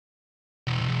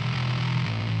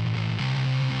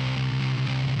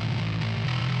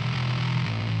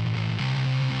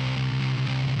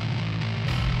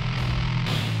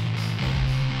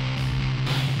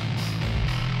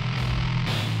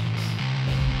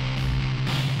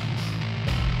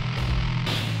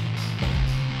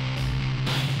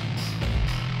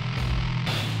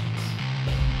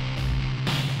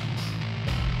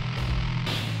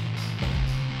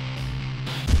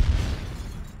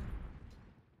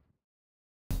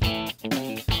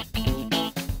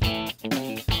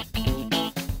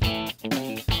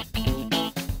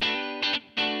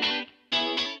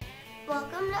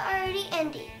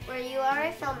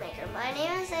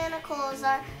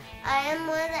Colzar. I am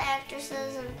one of the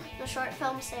actresses in the short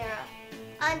film Sara.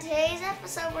 On today's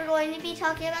episode, we're going to be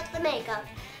talking about the makeup.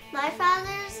 My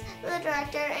father's the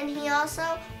director, and he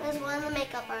also was one of the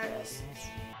makeup artists.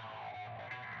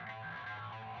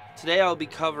 Today I'll be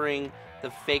covering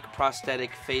the fake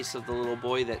prosthetic face of the little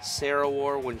boy that Sara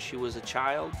wore when she was a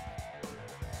child.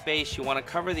 Face, you want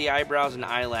to cover the eyebrows and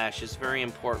eyelashes, very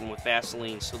important, with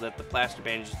Vaseline so that the plaster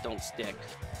bandages don't stick.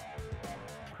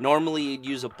 Normally you'd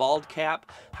use a bald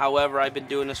cap, however I've been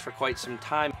doing this for quite some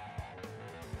time.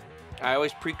 I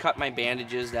always pre-cut my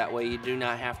bandages, that way you do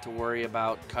not have to worry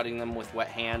about cutting them with wet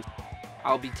hands.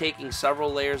 I'll be taking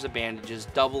several layers of bandages,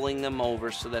 doubling them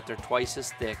over so that they're twice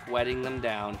as thick, wetting them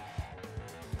down.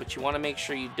 But you want to make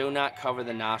sure you do not cover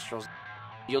the nostrils.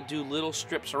 You'll do little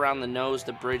strips around the nose,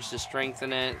 the bridge to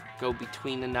strengthen it, go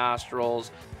between the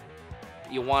nostrils.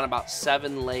 You'll want about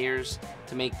 7 layers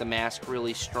to make the mask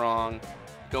really strong.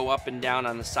 Go up and down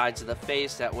on the sides of the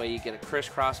face, that way you get a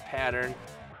crisscross pattern.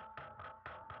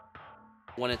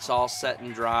 When it's all set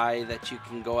and dry, that you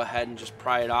can go ahead and just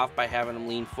pry it off by having him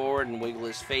lean forward and wiggle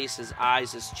his face, his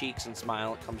eyes, his cheeks, and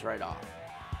smile. It comes right off.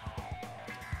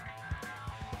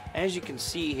 As you can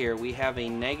see here, we have a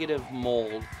negative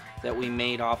mold that we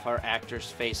made off our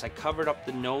actor's face. I covered up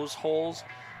the nose holes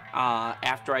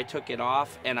after I took it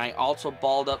off, and I also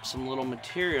balled up some little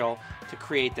material to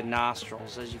create the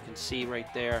nostrils, as you can see right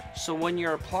there. So when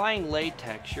you're applying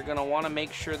latex, you're going to want to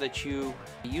make sure that you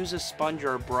use a sponge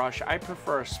or a brush. I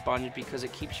prefer a sponge because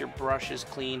it keeps your brushes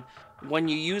clean. When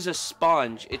you use a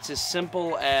sponge, it's as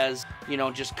simple as,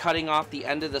 just cutting off the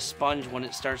end of the sponge when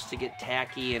it starts to get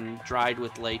tacky and dried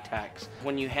with latex.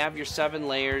 When you have your 7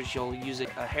 layers, you'll use a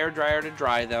hairdryer to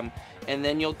dry them, and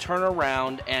then you'll turn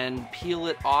around and peel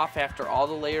it off after all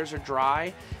the layers are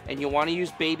dry. And you'll want to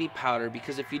use baby powder,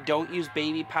 because if you don't use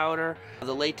baby powder,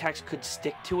 the latex could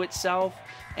stick to itself,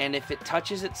 and if it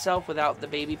touches itself without the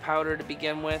baby powder to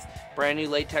begin with, brand new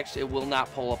latex, it will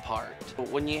not pull apart. But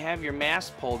when you have your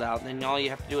mask pulled out, then all you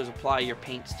have to do is apply your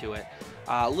paints to it.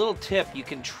 A little tip, you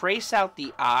can trace out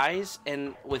the eyes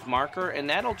with marker, and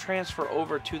that'll transfer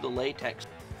over to the latex,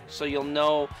 so you'll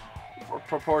know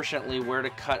proportionately where to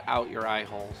cut out your eye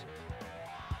holes.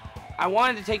 I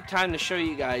wanted to take time to show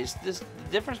you guys the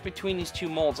difference between these two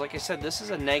molds. Like I said, this is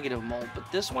a negative mold, but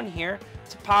this one here,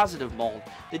 it's a positive mold.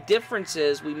 The difference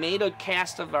is we made a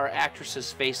cast of our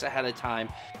actress's face ahead of time.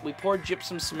 We poured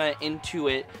gypsum cement into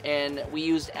it, and we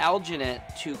used alginate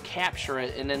to capture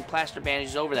it, and then plaster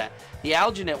bandages over that. The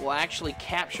alginate will actually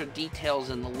capture details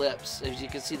in the lips, as you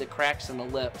can see the cracks in the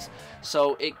lips,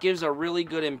 so it gives a really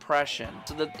good impression.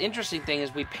 So the interesting thing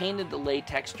is we painted the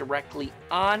latex directly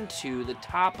onto the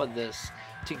top of this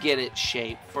to get its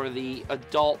shape for the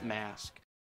adult mask.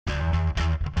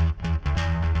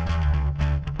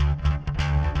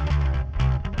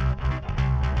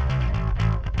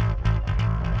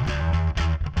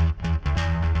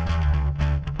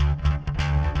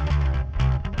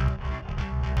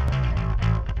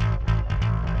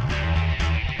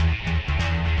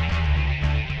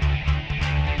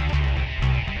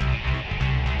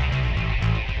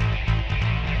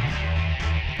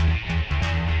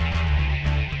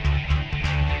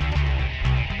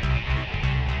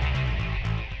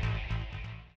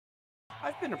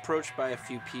 I've been approached by a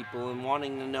few people and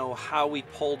wanting to know how we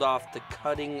pulled off the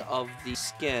cutting of the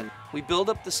skin. We build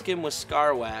up the skin with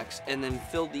scar wax and then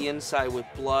filled the inside with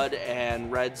blood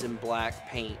and reds and black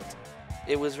paint.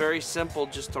 It was very simple,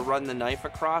 just to run the knife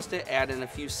across it, add in a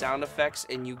few sound effects,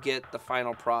 and you get the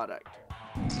final product.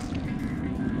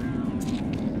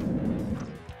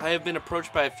 I have been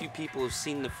approached by a few people who've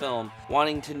seen the film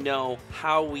wanting to know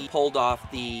how we pulled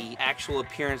off the actual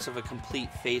appearance of a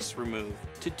complete face remove.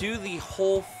 To do the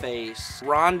whole face,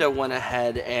 Rhonda went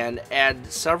ahead and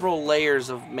added several layers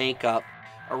of makeup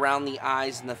around the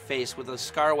eyes and the face with a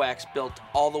scar wax built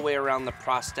all the way around the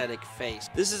prosthetic face.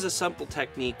 This is a simple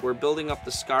technique where building up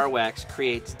the scar wax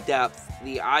creates depth.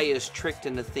 The eye is tricked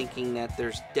into thinking that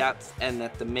there's depth and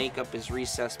that the makeup is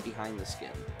recessed behind the skin.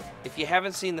 If you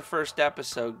haven't seen the first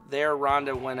episode, there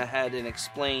Rhonda went ahead and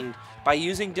explained by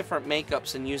using different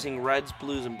makeups and using reds,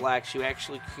 blues, and blacks, you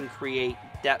actually can create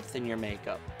depth in your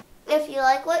makeup. If you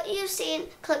like what you've seen,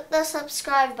 click the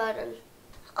subscribe button.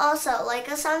 Also,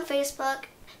 like us on Facebook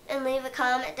and leave a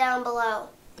comment down below.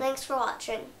 Thanks for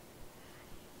watching.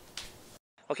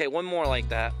 Okay, one more like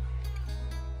that.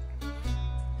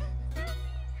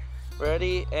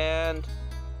 Ready, and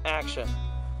action.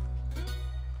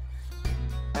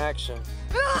 Action.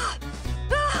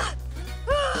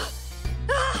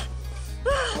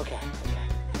 Okay.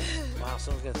 Wow,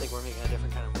 someone's gonna think we're making a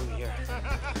different kind of movie here.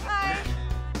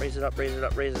 Raise it up, raise it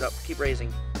up, raise it up. Keep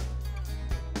raising.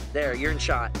 There, you're in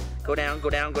shot. Go down, go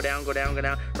down, go down, go down, go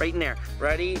down. Right in there.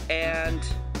 Ready, and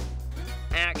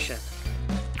action.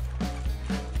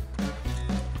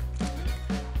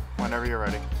 Whenever you're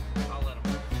ready. I'll let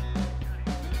him.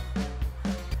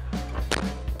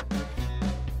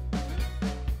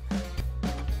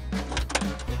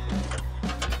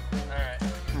 All right.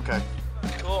 Okay.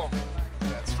 Cool.